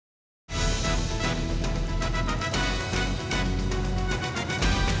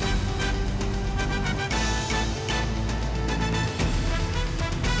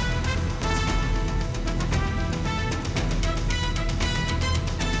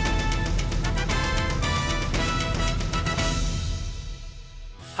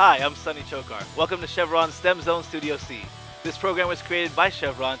Hi, I'm Sunny Chokar. Welcome to Chevron's STEMZone Studio C. This program was created by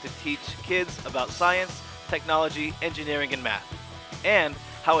Chevron to teach kids about science, technology, engineering, and math, and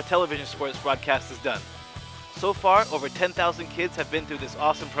how a television sports broadcast is done. So far, over 10,000 kids have been through this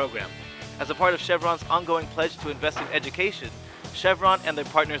awesome program. As a part of Chevron's ongoing pledge to invest in education, Chevron and their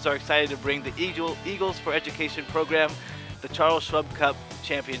partners are excited to bring the Eagles for Education program the Charles Schwab Cup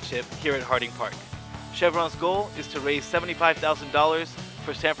Championship here at Harding Park. Chevron's goal is to raise $75,000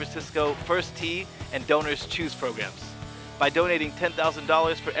 for San Francisco First Tee and Donors Choose programs by donating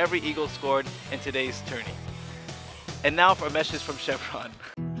 $10,000 for every Eagle scored in today's tourney. And now for a message from Chevron.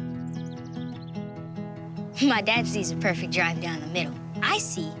 My dad sees a perfect drive down the middle. I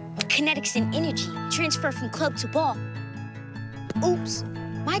see kinetics and energy transfer from club to ball. Oops,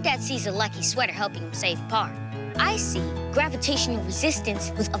 my dad sees a lucky sweater helping him save par. I see gravitational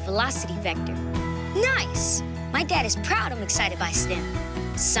resistance with a velocity vector. Nice! My dad is proud I'm excited by STEM.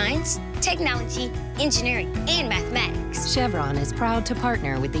 Science, technology, engineering, and mathematics. Chevron is proud to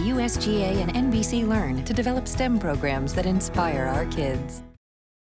partner with the USGA and NBC Learn to develop STEM programs that inspire our kids.